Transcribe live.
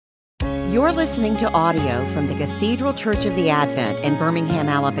You're listening to audio from the Cathedral Church of the Advent in Birmingham,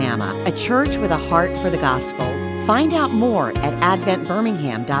 Alabama, a church with a heart for the gospel. Find out more at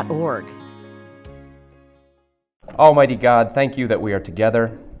adventbirmingham.org. Almighty God, thank you that we are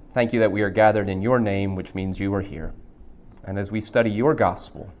together. Thank you that we are gathered in your name, which means you are here. And as we study your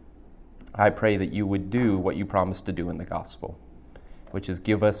gospel, I pray that you would do what you promised to do in the gospel, which is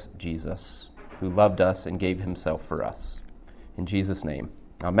give us Jesus, who loved us and gave himself for us. In Jesus' name,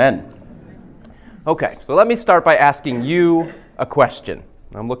 amen. Okay, so let me start by asking you a question.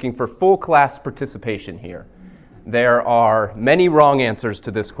 I'm looking for full class participation here. There are many wrong answers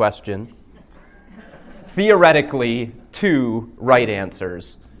to this question. Theoretically, 2 right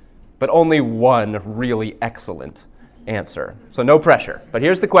answers, but only 1 really excellent answer. So no pressure. But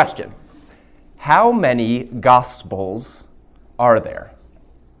here's the question. How many Gospels are there?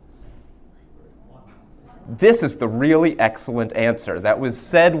 This is the really excellent answer that was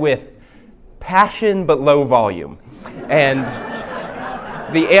said with passion but low volume. And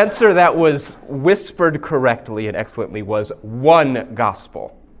the answer that was whispered correctly and excellently was 1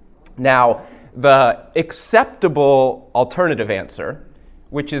 Gospel. Now, the acceptable alternative answer,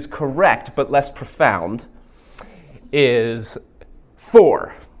 which is correct but less profound, is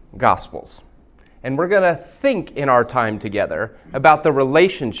 4 Gospels. And we're going to think in our time together about the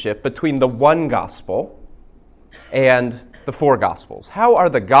relationship between the 1 Gospel and the 4 Gospels. How are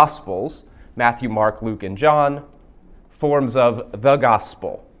the Gospels, Matthew, Mark, Luke, and John, forms of the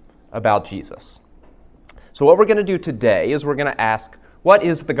gospel about Jesus? So what we're going to do today is we're going to ask, what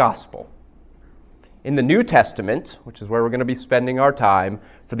is the gospel? In the New Testament, which is where we're going to be spending our time,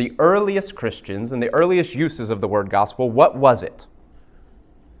 for the earliest Christians and the earliest uses of the word gospel, what was it?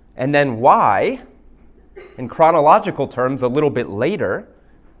 And then why, in chronological terms, a little bit later,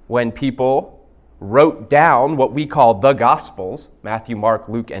 when people wrote down what we call the Gospels, Matthew, Mark,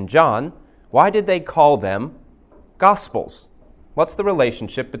 Luke, and John, why did they call them Gospels? What's the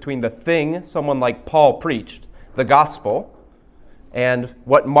relationship between the thing someone like Paul preached, the gospel, and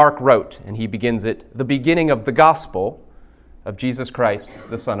what Mark wrote? And he begins it, the beginning of the gospel of Jesus Christ,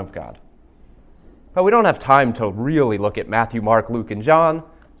 the Son of God. But we don't have time to really look at Matthew, Mark, Luke, and John,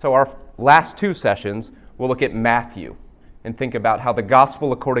 so our last 2 sessions, we'll look at Matthew and think about how the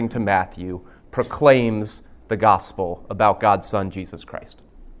gospel according to Matthew proclaims the gospel about God's Son, Jesus Christ.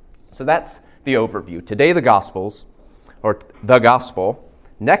 So that's the overview. Today, the Gospels, or the Gospel.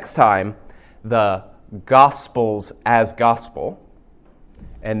 Next time, the Gospels as Gospel.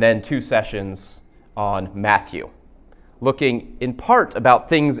 And then 2 sessions on Matthew, looking in part about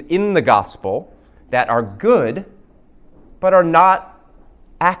things in the Gospel that are good, but are not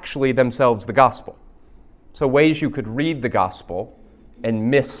actually themselves the Gospel. So ways you could read the Gospel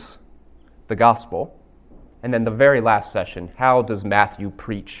and miss the Gospel. And then the very last session, how does Matthew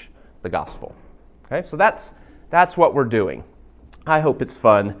preach the gospel? Okay, so that's what we're doing. I hope it's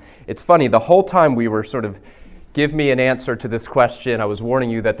fun. It's funny, the whole time we were sort of, give me an answer to this question, I was warning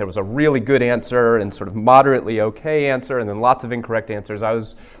you that there was a really good answer and sort of moderately okay answer and then lots of incorrect answers. I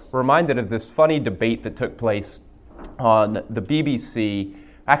was reminded of this funny debate that took place on the BBC.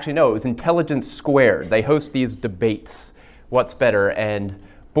 Actually, no, it was Intelligence Squared. They host these debates, what's better, and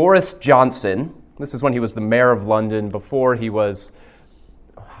Boris Johnson, this is when he was the mayor of London, before he was,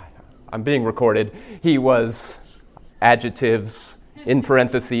 I'm being recorded, he was, adjectives in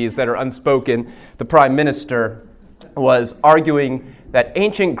parentheses that are unspoken, the prime minister was arguing that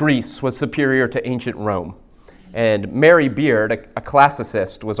ancient Greece was superior to ancient Rome. And Mary Beard, a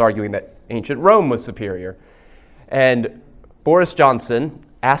classicist, was arguing that ancient Rome was superior. And Boris Johnson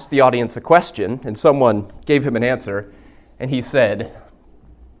asked the audience a question, and someone gave him an answer, and he said,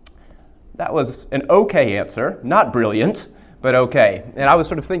 that was an okay answer, not brilliant, but okay. And I was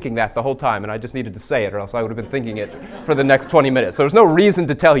sort of thinking that the whole time, and I just needed to say it, or else I would have been thinking it for the next 20 minutes. So there's no reason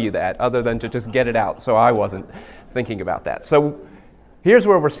to tell you that, other than to just get it out, so I wasn't thinking about that. So here's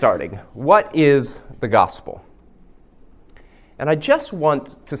where we're starting. What is the gospel? And I just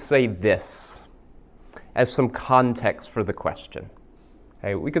want to say this as some context for the question.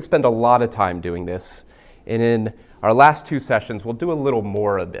 Okay, we could spend a lot of time doing this, and in our last 2 sessions, we'll do a little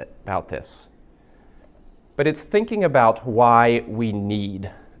more a bit about this. But it's thinking about why we need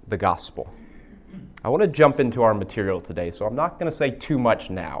the gospel. I want to jump into our material today, so I'm not going to say too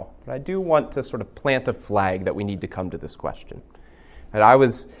much now, but I do want to sort of plant a flag that we need to come to this question. And I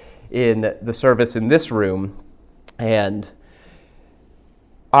was in the service in this room, and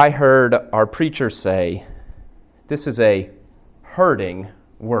I heard our preacher say, this is a hurting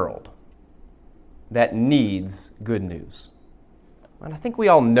world that needs good news. And I think we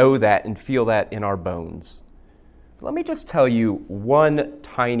all know that and feel that in our bones. Let me just tell you one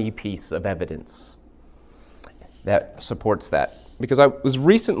tiny piece of evidence that supports that, because I was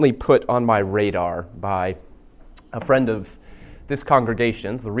recently put on my radar by a friend of this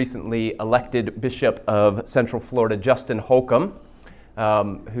congregation's, the recently elected Bishop of Central Florida, Justin Holcomb,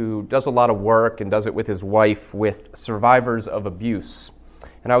 who does a lot of work and does it with his wife with survivors of abuse.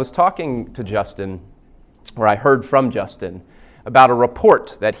 And I was talking to Justin, or I heard from Justin, about a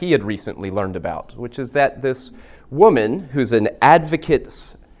report that he had recently learned about, which is that this woman who's an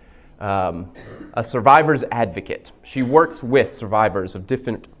advocate, a survivor's advocate, she works with survivors of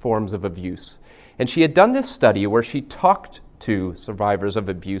different forms of abuse. And she had done this study where she talked to survivors of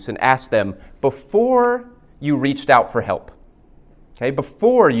abuse and asked them, before you reached out for help, okay,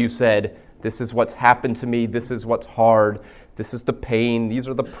 before you said, this is what's happened to me, this is what's hard, this is the pain, these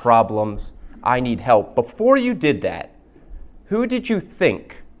are the problems, I need help. Before you did that, who did you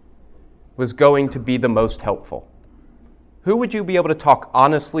think was going to be the most helpful? Who would you be able to talk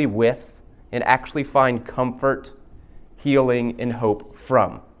honestly with and actually find comfort, healing, and hope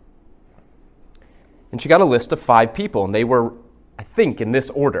from? And she got a list of 5 people, and they were, I think, in this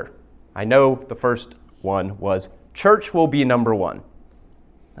order. I know the first one was, church will be number 1.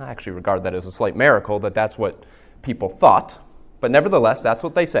 I actually regard that as a slight miracle that that's what people thought, but nevertheless, that's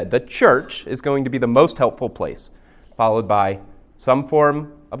what they said. The church is going to be the most helpful place, followed by some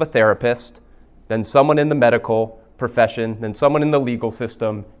form of a therapist, then someone in the medical profession, then someone in the legal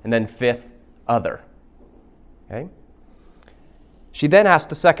system, and then 5th, other. Okay? She then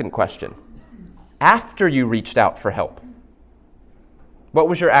asked a second question. After you reached out for help, what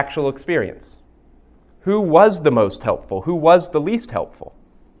was your actual experience? Who was the most helpful? Who was the least helpful?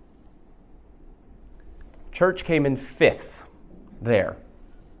 Church came in 5th there,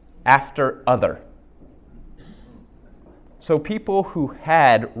 after other. So people who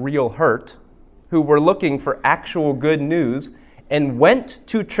had real hurt, who were looking for actual good news, and went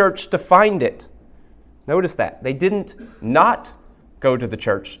to church to find it. Notice that. They didn't not go to the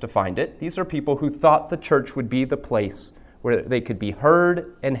church to find it. These are people who thought the church would be the place where they could be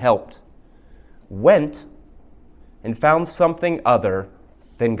heard and helped. Went and found something other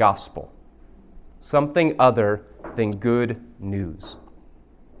than gospel. Something other than good news.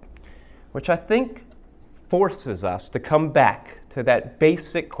 Which I think forces us to come back to that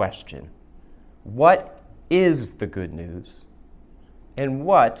basic question. What is the good news? And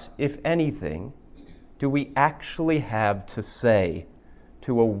what, if anything, do we actually have to say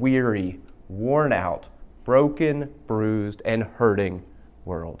to a weary, worn out, broken, bruised, and hurting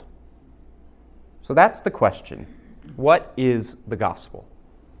world? So that's the question. What is the gospel?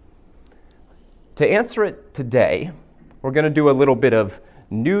 To answer it today, we're going to do a little bit of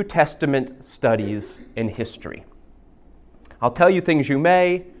New Testament studies in history. I'll tell you things you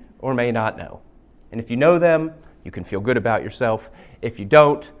may or may not know. And if you know them, you can feel good about yourself. If you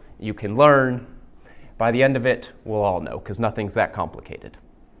don't, you can learn. By the end of it, we'll all know, because nothing's that complicated.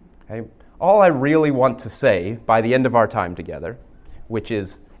 Okay? All I really want to say by the end of our time together, which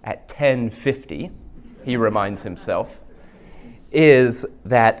is at 10:50, he reminds himself, is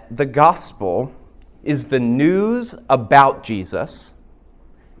that the gospel is the news about Jesus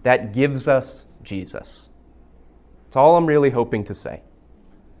that gives us Jesus. That's all I'm really hoping to say.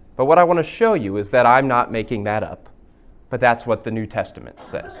 But what I want to show you is that I'm not making that up, but that's what the New Testament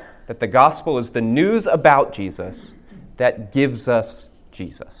says. That the gospel is the news about Jesus that gives us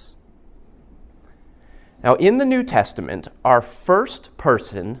Jesus. Now, in the New Testament, our first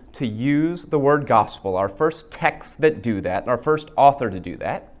person to use the word gospel, our first text that do that, and our first author to do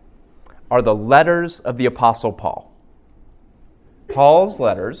that, are the letters of the Apostle Paul. Paul's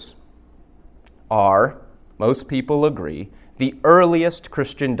letters are, most people agree, the earliest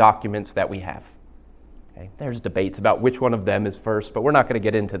Christian documents that we have. Okay? There's debates about which one of them is first, but we're not going to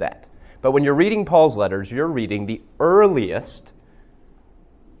get into that. But when you're reading Paul's letters, you're reading the earliest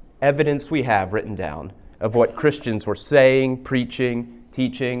evidence we have written down of what Christians were saying, preaching,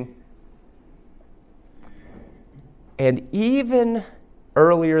 teaching. And even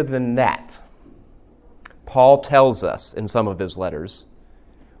earlier than that, Paul tells us in some of his letters,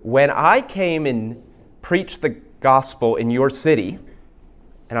 when I came and preached the gospel in your city,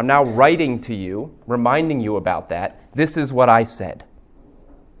 and I'm now writing to you, reminding you about that, this is what I said.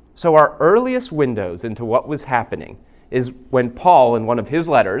 So our earliest windows into what was happening is when Paul, in one of his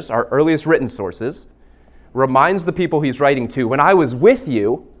letters, our earliest written sources, reminds the people he's writing to, when I was with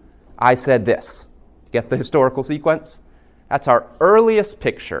you, I said this. Get the historical sequence? That's our earliest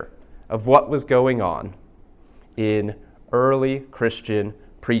picture of what was going on in early Christian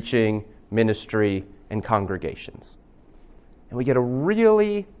preaching, ministry, and congregations. And we get a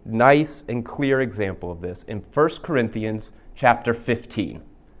really nice and clear example of this in 1 Corinthians chapter 15.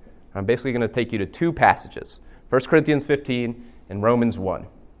 I'm basically going to take you to two passages, 1 Corinthians 15 and Romans 1.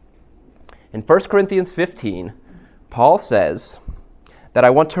 In 1 Corinthians 15, Paul says that I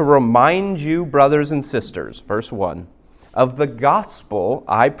want to remind you, brothers and sisters, verse 1, of the gospel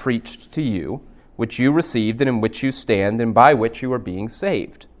I preached to you, which you received and in which you stand and by which you are being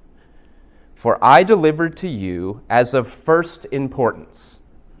saved. For I delivered to you as of first importance.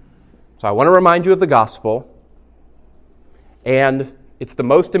 So I want to remind you of the gospel, and it's the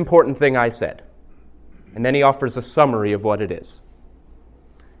most important thing I said. And then he offers a summary of what it is.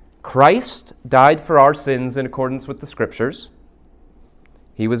 Christ died for our sins in accordance with the Scriptures.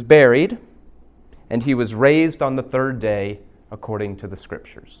 He was buried, and he was raised on the third day according to the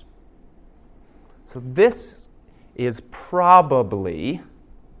Scriptures. So this is probably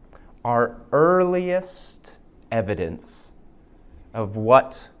our earliest evidence of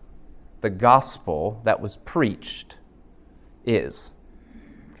what the gospel that was preached is.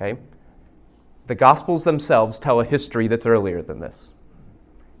 Okay? The Gospels themselves tell a history that's earlier than this.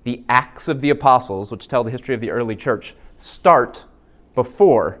 The Acts of the Apostles, which tell the history of the early church, start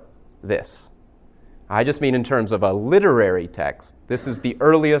before this. I just mean in terms of a literary text. This is the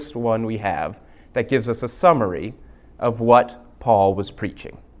earliest one we have that gives us a summary of what Paul was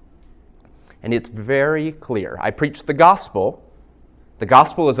preaching. And it's very clear. I preached the gospel. The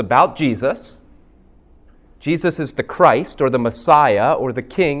gospel is about Jesus. Jesus is the Christ, or the Messiah, or the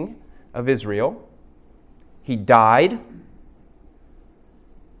King of Israel. He died.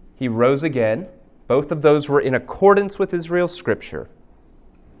 He rose again. Both of those were in accordance with Israel's scripture.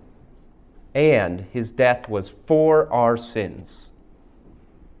 And his death was for our sins.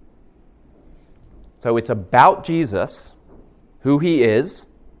 So it's about Jesus, who he is,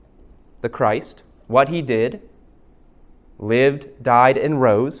 the Christ, what he did, lived, died, and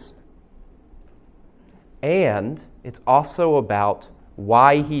rose. And it's also about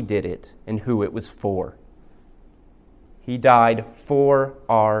why he did it and who it was for. He died for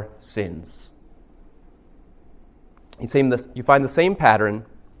our sins. You find the same pattern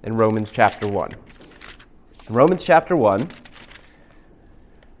in Romans chapter 1. In Romans chapter 1,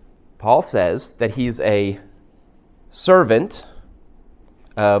 Paul says that he's a servant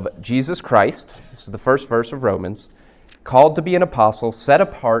of Jesus Christ. This is the first verse of Romans. Called to be an apostle, set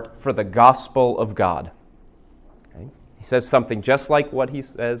apart for the gospel of God. Okay? He says something just like what he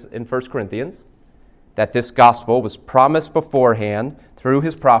says in 1 Corinthians, that this gospel was promised beforehand through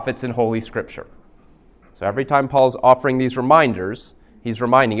his prophets in Holy Scripture. So every time Paul's offering these reminders, he's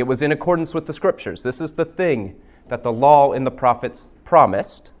reminding it was in accordance with the Scriptures. This is the thing that the law and the prophets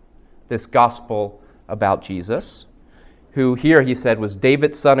promised, this gospel about Jesus, who here he said was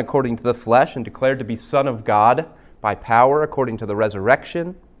David's son according to the flesh and declared to be Son of God by power according to the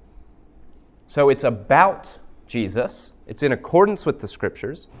resurrection. So it's about Jesus. It's in accordance with the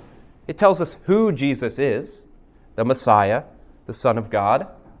Scriptures. It tells us who Jesus is, the Messiah, the Son of God.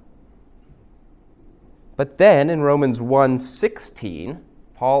 But then in Romans 1:16,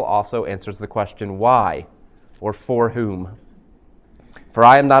 Paul also answers the question why, or for whom. For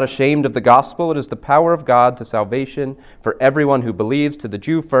I am not ashamed of the gospel. It is the power of God to salvation for everyone who believes, to the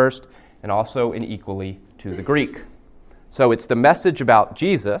Jew first, and also and equally to the Greek. So it's the message about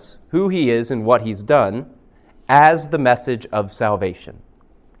Jesus, who he is and what he's done, as the message of salvation.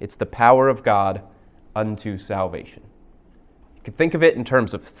 It's the power of God unto salvation. You can think of it in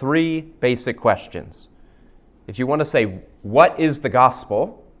terms of three basic questions. If you want to say, what is the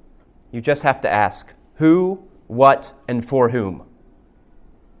gospel? You just have to ask, who, what, and for whom?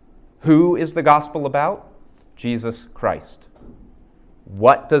 Who is the gospel about? Jesus Christ.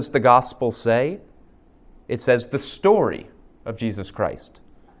 What does the gospel say? It says the story of Jesus Christ,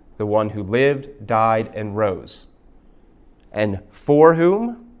 the one who lived, died, and rose. And for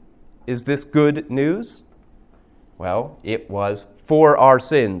whom is this good news? Well, it was for our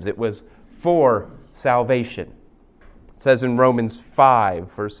sins. It was for salvation. It says in Romans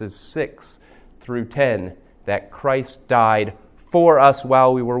 5, verses 6 through 10, that Christ died for us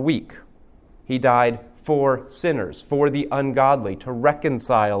while we were weak. He died for sinners, for the ungodly, to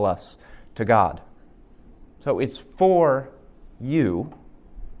reconcile us to God. So it's for you.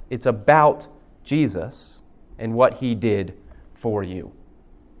 It's about Jesus and what he did for you.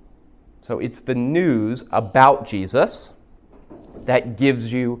 So it's the news about Jesus that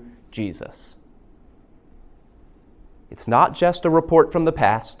gives you Jesus. It's not just a report from the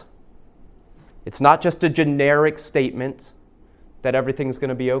past. It's not just a generic statement that everything's going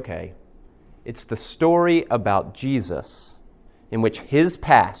to be okay. It's the story about Jesus in which his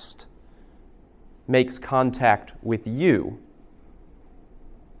past makes contact with you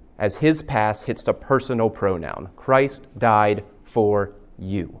as his pass hits a personal pronoun. Christ died for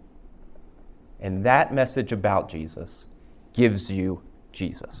you. And that message about Jesus gives you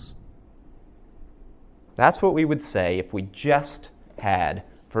Jesus. That's what we would say if we just had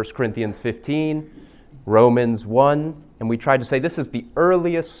 1 Corinthians 15, Romans 1, and we tried to say this is the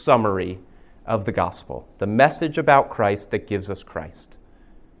earliest summary of the gospel, the message about Christ that gives us Christ.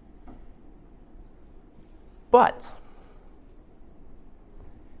 But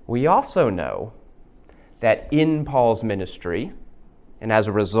we also know that in Paul's ministry, and as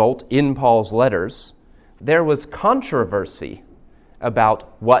a result, in Paul's letters, there was controversy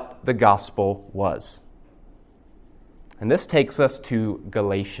about what the gospel was. And this takes us to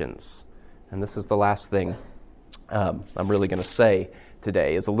Galatians. And this is the last thing I'm really going to say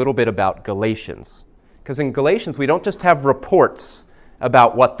today, is a little bit about Galatians. Because in Galatians, we don't just have reports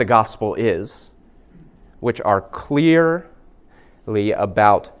about what the gospel is, which are clearly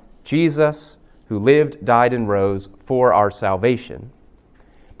about Jesus, who lived, died, and rose for our salvation.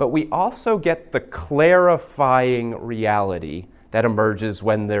 But we also get the clarifying reality that emerges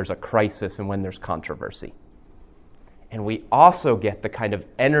when there's a crisis and when there's controversy. And we also get the kind of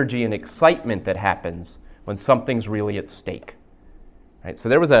energy and excitement that happens when something's really at stake. Right? So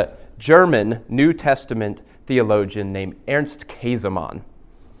there was a German New Testament theologian named Ernst Käsemann.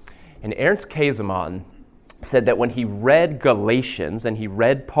 And Ernst Käsemann said that when he read Galatians and he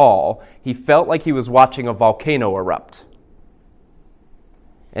read Paul, he felt like he was watching a volcano erupt.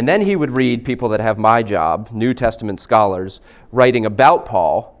 And then he would read people that have my job, New Testament scholars, writing about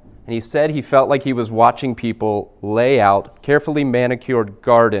Paul, and he said he felt like he was watching people lay out carefully manicured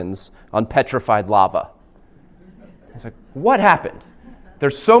gardens on petrified lava. He's like, what happened?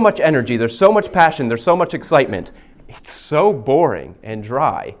 There's so much energy, there's so much passion, there's so much excitement. It's so boring and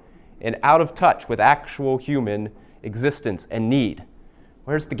dry and out of touch with actual human existence and need.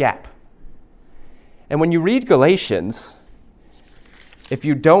 Where's the gap? And when you read Galatians, if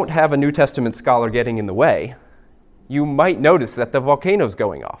you don't have a New Testament scholar getting in the way, you might notice that the volcano's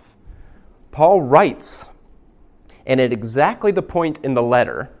going off. Paul writes, and at exactly the point in the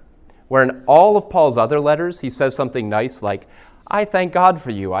letter where in all of Paul's other letters he says something nice like, I thank God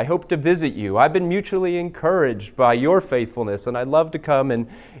for you, I hope to visit you, I've been mutually encouraged by your faithfulness, and I'd love to come and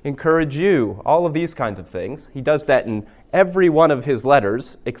encourage you, all of these kinds of things. He does that in every one of his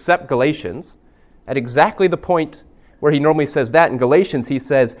letters except Galatians. At exactly the point where he normally says that in Galatians, he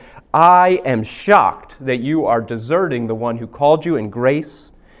says, I am shocked that you are deserting the one who called you in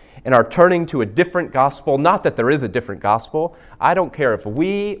grace and are turning to a different gospel. Not that there is a different gospel. I don't care if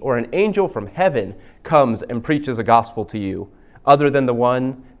we or an angel from heaven comes and preaches a gospel to you other than the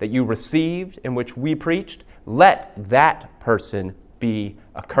one that you received in which we preached. Let that person be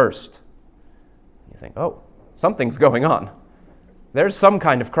accursed. You think, oh, something's going on. There's some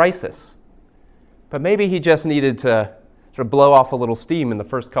kind of crisis. But maybe he just needed to sort of blow off a little steam in the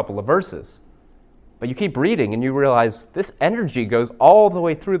first couple of verses. But you keep reading and you realize this energy goes all the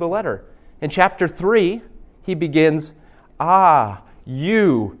way through the letter. In chapter 3, he begins,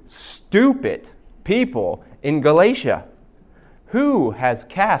 you stupid people in Galatia, who has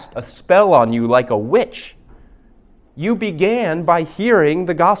cast a spell on you like a witch? You began by hearing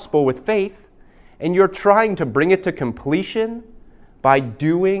the gospel with faith, and you're trying to bring it to completion by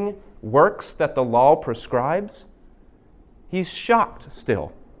doing works that the law prescribes. He's shocked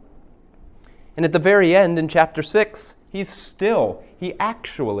still. And at the very end in chapter 6, he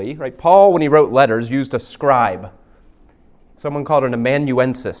actually, Paul, when he wrote letters, used a scribe. Someone called an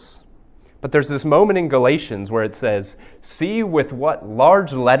amanuensis. But there's this moment in Galatians where it says, see with what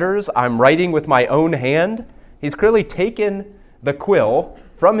large letters I'm writing with my own hand. He's clearly taken the quill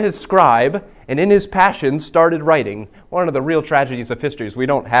from his scribe and in his passion started writing. One of the real tragedies of history is we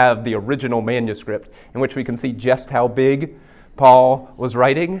don't have the original manuscript in which we can see just how big Paul was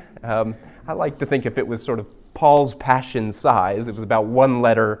writing. I like to think if it was sort of Paul's passion size, it was about one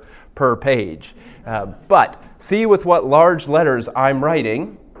letter per page. But see with what large letters I'm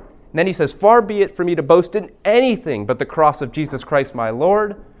writing. And then he says, far be it from me to boast in anything but the cross of Jesus Christ my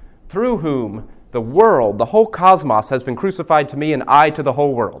Lord, through whom the world, the whole cosmos has been crucified to me and I to the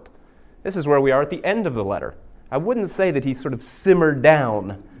whole world. This is where we are at the end of the letter. I wouldn't say that he sort of simmered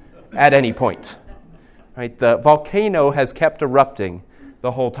down at any point. The volcano has kept erupting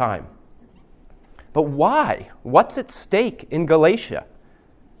the whole time. But why? What's at stake in Galatia?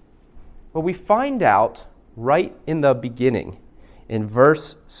 Well, we find out right in the beginning, in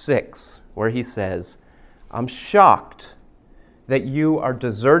verse 6, where he says, I'm shocked that you are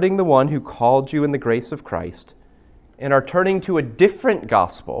deserting the one who called you in the grace of Christ and are turning to a different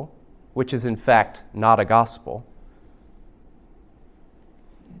gospel, which is in fact not a gospel.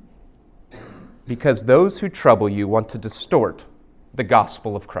 because those who trouble you want to distort the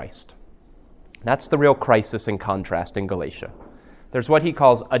gospel of Christ. That's the real crisis and contrast in Galatia. There's what he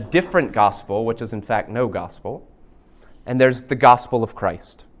calls a different gospel, which is in fact no gospel, and there's the gospel of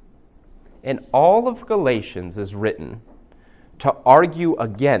Christ. And all of Galatians is written to argue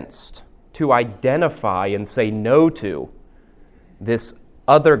against, to identify and say no to this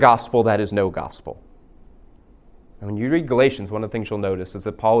other gospel that is no gospel. And when you read Galatians, one of the things you'll notice is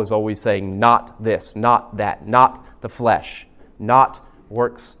that Paul is always saying not this, not that, not the flesh, not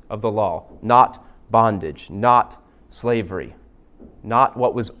works of the law, not bondage, not slavery, not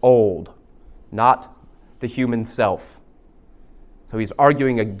what was old, not the human self. So he's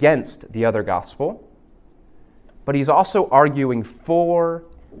arguing against the other gospel, but he's also arguing for,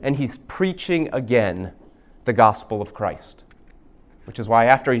 and he's preaching again, the gospel of Christ. Which is why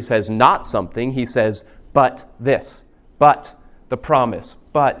after he says not something, he says, but this, but the promise,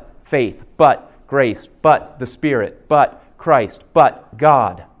 but faith, but grace, but the Spirit, but Christ, but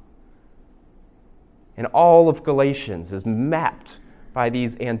God. And all of Galatians is mapped by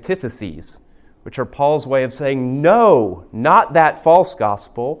these antitheses, which are Paul's way of saying, no, not that false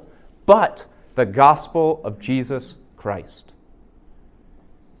gospel, but the gospel of Jesus Christ.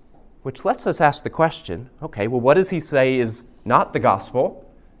 Which lets us ask the question, okay, well, what does he say is not the gospel,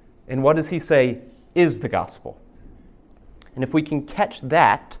 and what does he say is the gospel? And if we can catch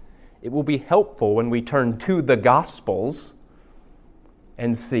that, it will be helpful when we turn to the Gospels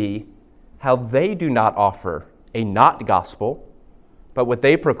and see how they do not offer a not gospel, but what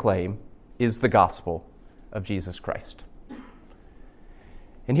they proclaim is the gospel of Jesus Christ.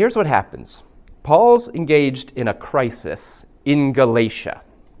 And here's what happens. Paul's engaged in a crisis in Galatia.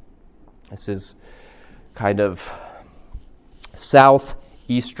 This is kind of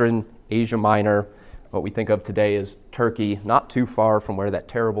southeastern Asia Minor. What we think of today as Turkey, not too far from where that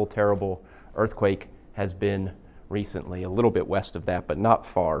terrible, terrible earthquake has been recently, a little bit west of that, but not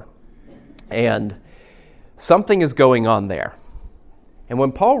far. And something is going on there. And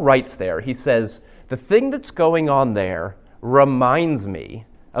when Paul writes there, he says, the thing that's going on there reminds me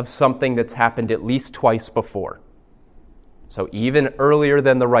of something that's happened at least twice before. So even earlier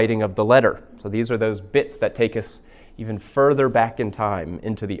than the writing of the letter. So these are those bits that take us even further back in time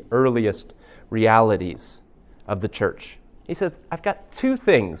into the earliest realities of the church. He says, I've got two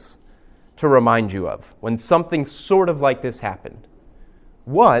things to remind you of when something sort of like this happened.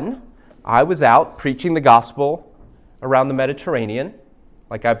 One, I was out preaching the gospel around the Mediterranean,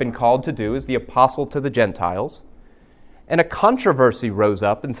 like I've been called to do as the apostle to the Gentiles, and a controversy rose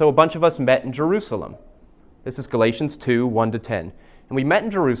up, and so a bunch of us met in Jerusalem. This is Galatians 2, 1-10. And we met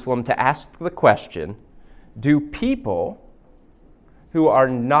in Jerusalem to ask the question, do people who are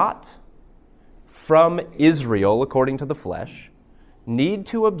not from Israel, according to the flesh, need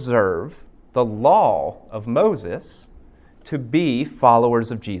to observe the law of Moses to be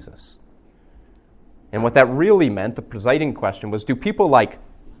followers of Jesus? And what that really meant, the presiding question, was do people like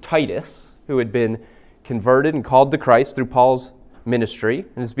Titus, who had been converted and called to Christ through Paul's ministry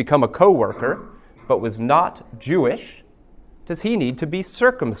and has become a co-worker, but was not Jewish, does he need to be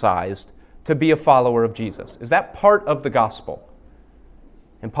circumcised to be a follower of Jesus? Is that part of the gospel?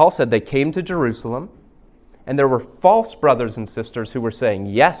 And Paul said they came to Jerusalem, and there were false brothers and sisters who were saying,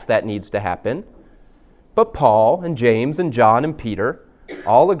 yes, that needs to happen. But Paul and James and John and Peter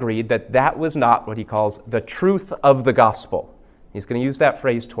all agreed that that was not what he calls the truth of the gospel. He's going to use that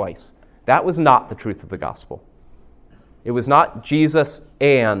phrase twice. That was not the truth of the gospel. It was not Jesus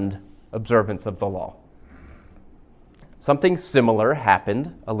and observance of the law. Something similar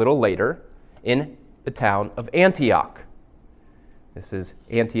happened a little later in the town of Antioch. This is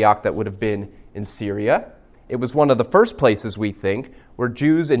Antioch that would have been in Syria. It was one of the first places, we think, where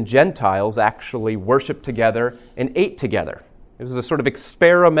Jews and Gentiles actually worshiped together and ate together. It was a sort of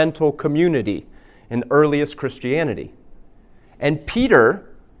experimental community in earliest Christianity. And Peter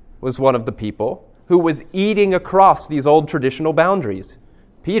was one of the people who was eating across these old traditional boundaries.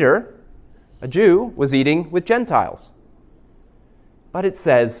 Peter, a Jew, was eating with Gentiles. But it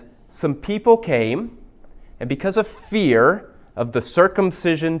says some people came, and because of fear of the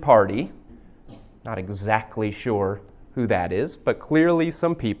circumcision party, not exactly sure who that is, but clearly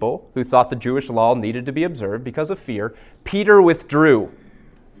some people who thought the Jewish law needed to be observed because of fear, Peter withdrew,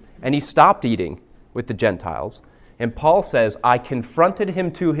 and he stopped eating with the Gentiles. And Paul says, I confronted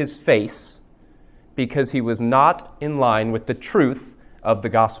him to his face because he was not in line with the truth of the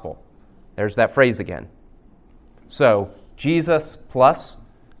gospel. There's that phrase again. So, Jesus plus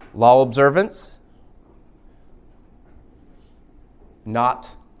law observance, not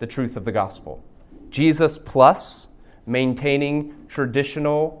the truth of the gospel. Jesus plus maintaining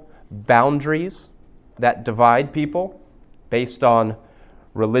traditional boundaries that divide people based on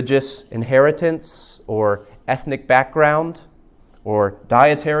religious inheritance or ethnic background or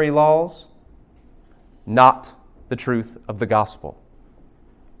dietary laws, not the truth of the gospel.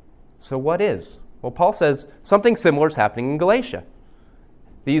 So what is? Well, Paul says something similar is happening in Galatia.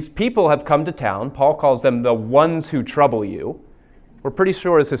 These people have come to town. Paul calls them the ones who trouble you. We're pretty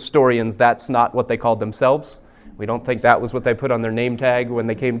sure as historians that's not what they called themselves. We don't think that was what they put on their name tag when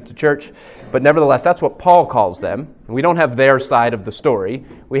they came to church. But nevertheless, that's what Paul calls them. We don't have their side of the story.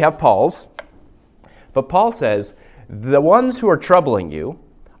 We have Paul's. But Paul says, the ones who are troubling you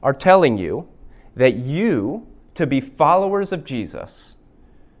are telling you that you, to be followers of Jesus,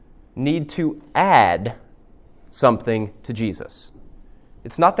 need to add something to Jesus.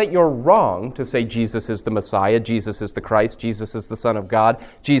 It's not that you're wrong to say Jesus is the Messiah, Jesus is the Christ, Jesus is the Son of God,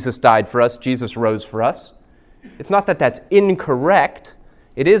 Jesus died for us, Jesus rose for us. It's not that that's incorrect.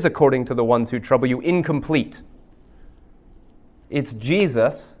 It is, according to the ones who trouble you, incomplete. It's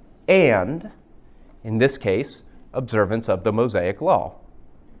Jesus and, in this case, observance of the Mosaic Law.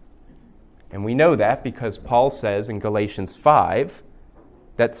 And we know that because Paul says in Galatians 5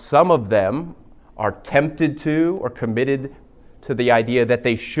 that some of them are tempted to or committed to the idea that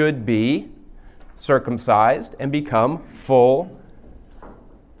they should be circumcised and become full,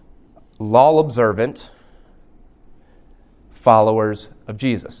 law-observant followers of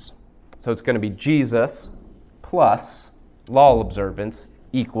Jesus. So it's going to be Jesus plus law observance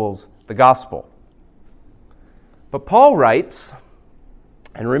equals the gospel. But Paul writes,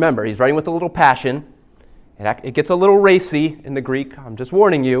 and remember, he's writing with a little passion. It gets a little racy in the Greek. I'm just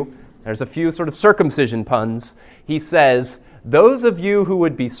warning you. There's a few sort of circumcision puns. He says, those of you who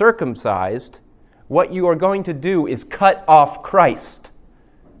would be circumcised, what you are going to do is cut off Christ.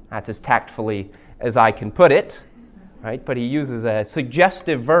 That's as tactfully as I can put it, right? But he uses a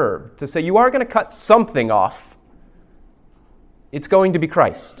suggestive verb to say you are going to cut something off. It's going to be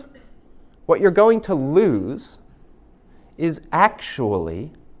Christ. What you're going to lose is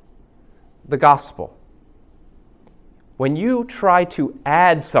actually the gospel. When you try to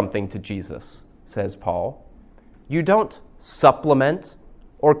add something to Jesus, says Paul, you don't supplement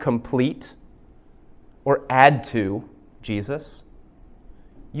or complete or add to Jesus.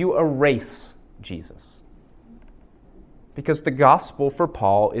 You erase Jesus. Because the gospel for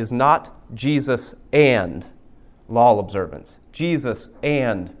Paul is not Jesus and law observance, Jesus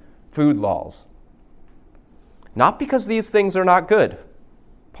and food laws. Not because these things are not good.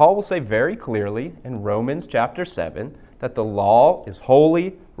 Paul will say very clearly in Romans chapter 7 that the law is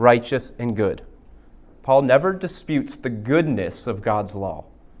holy, righteous, and good. Paul never disputes the goodness of God's law.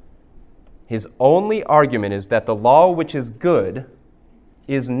 His only argument is that the law which is good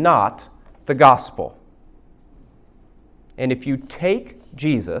is not the gospel. And if you take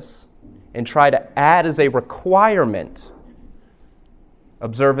Jesus and try to add as a requirement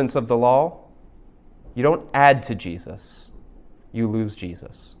observance of the law, you don't add to Jesus, you lose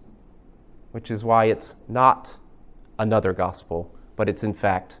Jesus. Which is why it's not another gospel, but it's in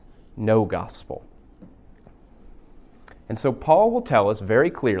fact no gospel. And so Paul will tell us very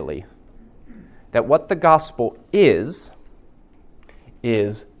clearly that what the gospel is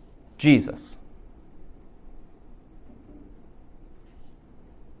Jesus.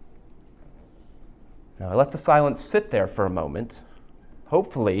 Now I let the silence sit there for a moment,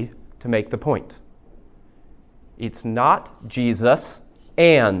 hopefully to make the point. It's not Jesus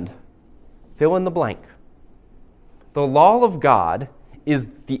and fill in the blank. The law of God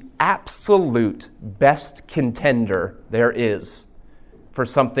is the absolute best contender there is for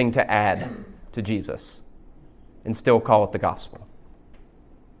something to add to Jesus and still call it the gospel.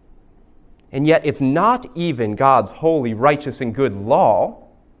 And yet, if not even God's holy, righteous, and good law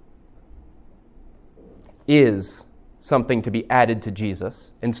is something to be added to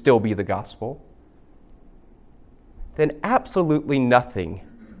Jesus and still be the gospel, then absolutely nothing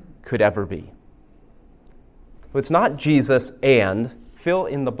could ever be. It's not Jesus and fill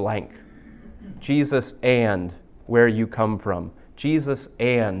in the blank. Jesus and where you come from. Jesus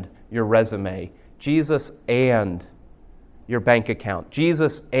and your resume. Jesus and your bank account.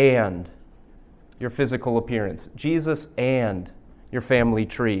 Jesus and your physical appearance. Jesus and your family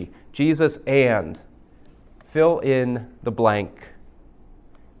tree. Jesus and fill in the blank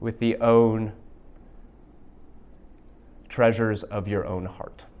with the own treasures of your own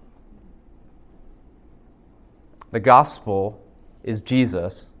heart. The gospel is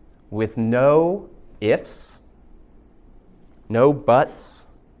Jesus with no ifs, no buts,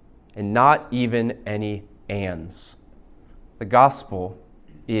 and not even any ands. The gospel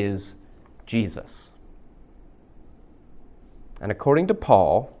is Jesus. And according to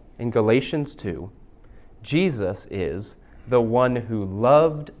Paul, in Galatians 2, Jesus is the one who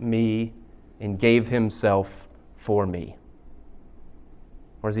loved me and gave himself for me.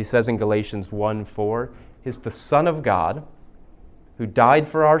 Or as he says in Galatians 1:4, is the Son of God who died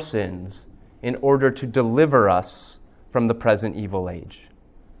for our sins in order to deliver us from the present evil age.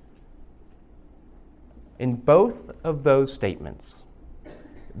 In both of those statements,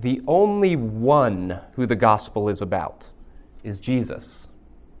 the only one who the gospel is about is Jesus.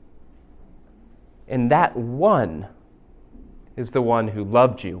 And that one is the one who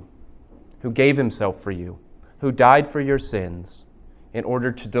loved you, who gave himself for you, who died for your sins in order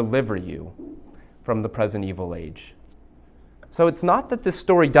to deliver you from the present evil age. So it's not that this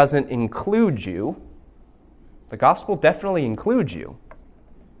story doesn't include you. The gospel definitely includes you.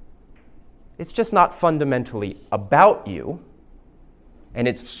 It's just not fundamentally about you, and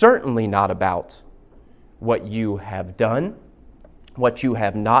it's certainly not about what you have done, what you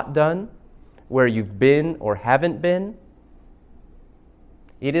have not done, where you've been or haven't been.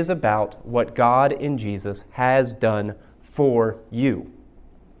 It is about what God in Jesus has done for you.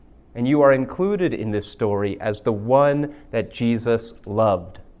 And you are included in this story as the one that Jesus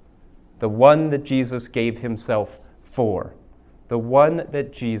loved, the one that Jesus gave himself for, the one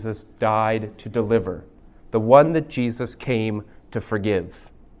that Jesus died to deliver, the one that Jesus came to forgive.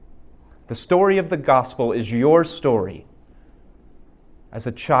 The story of the gospel is your story as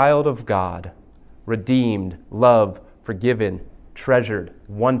a child of God, redeemed, loved, forgiven, treasured,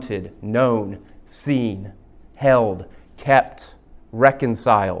 wanted, known, seen, held, kept,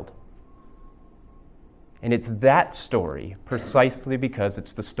 reconciled. And it's that story precisely because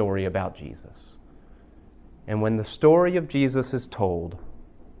it's the story about Jesus. And when the story of Jesus is told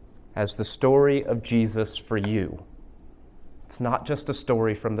as the story of Jesus for you, it's not just a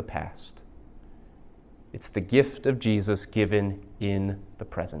story from the past. It's the gift of Jesus given in the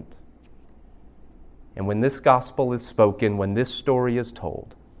present. And when this gospel is spoken, when this story is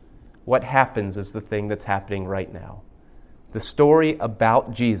told, what happens is the thing that's happening right now. The story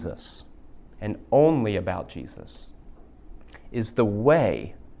about Jesus, and only about Jesus, is the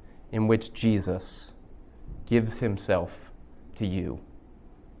way in which Jesus gives himself to you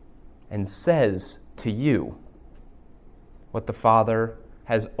and says to you what the Father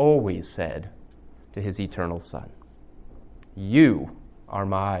has always said to his eternal Son. You are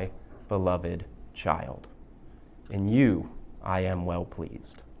my beloved child. In you I am well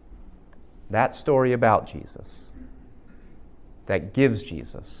pleased. That story about Jesus, that gives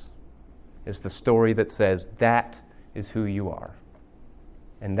Jesus, is the story that says that is who you are.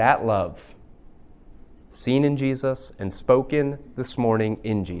 And that love, seen in Jesus and spoken this morning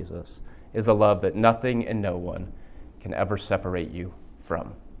in Jesus, is a love that nothing and no one can ever separate you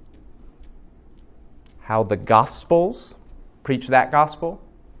from. How the Gospels preach that gospel,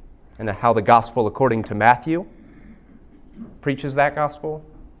 and how the gospel according to Matthew preaches that gospel,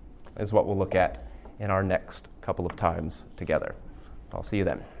 is what we'll look at in our next couple of times together. I'll see you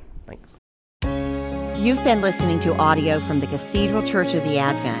then. Thanks. You've been listening to audio from the Cathedral Church of the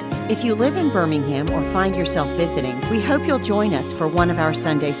Advent. If you live in Birmingham or find yourself visiting, we hope you'll join us for one of our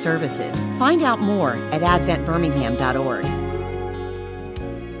Sunday services. Find out more at adventbirmingham.org.